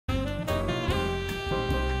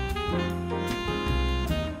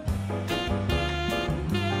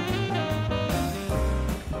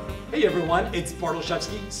Hey everyone, it's Bart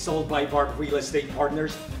Olszewski, sold by Bart Real Estate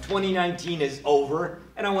Partners. 2019 is over,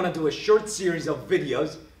 and I want to do a short series of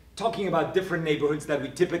videos talking about different neighborhoods that we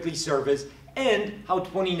typically service and how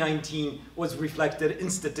 2019 was reflected in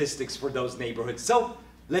statistics for those neighborhoods. So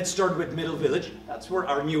let's start with Middle Village. That's where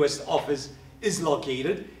our newest office is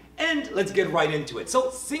located, and let's get right into it. So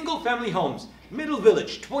single family homes, Middle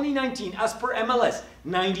Village, 2019, as per MLS,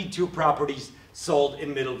 92 properties sold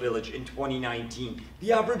in Middle Village in 2019.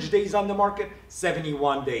 The average days on the market,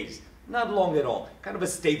 71 days. Not long at all. Kind of a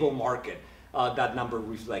stable market, that number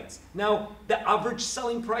reflects. Now, the average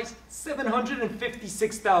selling price,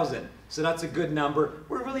 $756,000. So that's a good number.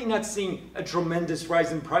 We're really not seeing a tremendous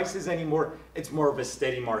rise in prices anymore. It's more of a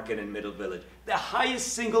steady market in Middle Village. The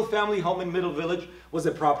highest single family home in Middle Village was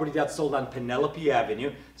a property that sold on Penelope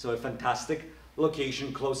Avenue. So a fantastic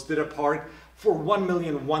location close to the park for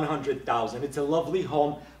 $1,100,000. It's a lovely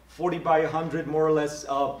home, 40 by 100 more or less,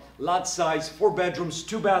 lot size, 4 bedrooms,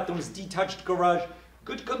 2 bathrooms, detached garage,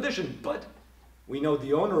 good condition. But we know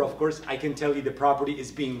the owner, of course. I can tell you the property is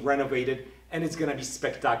being renovated and it's gonna be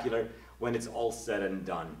spectacular when it's all said and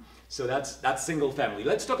done. So that's single family.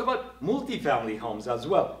 Let's talk about multifamily homes as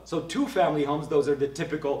well. So 2 family homes, those are the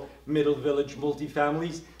typical Middle Village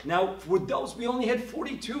multifamilies. Now for those, we only had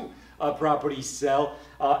 42 properties sell,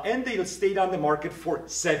 and they stayed on the market for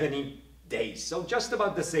 70 days. So just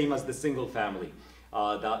about the same as the single family.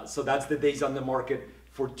 So that's the days on the market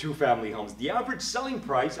for 2 family homes. The average selling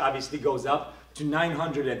price obviously goes up to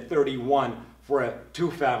 $931 for a 2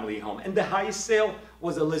 family home. And the highest sale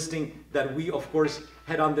was a listing that we, of course,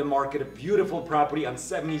 had on the market, a beautiful property on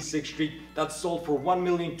 76th Street that sold for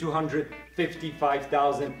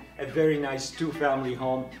 $1,255,000. A very nice 2 family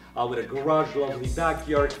home with a garage, lovely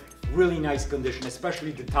backyard, really nice condition,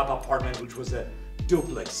 especially the top apartment, which was a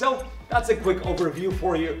duplex. So that's a quick overview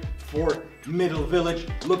for you for Middle Village.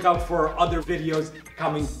 Look out for our other videos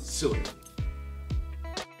coming soon.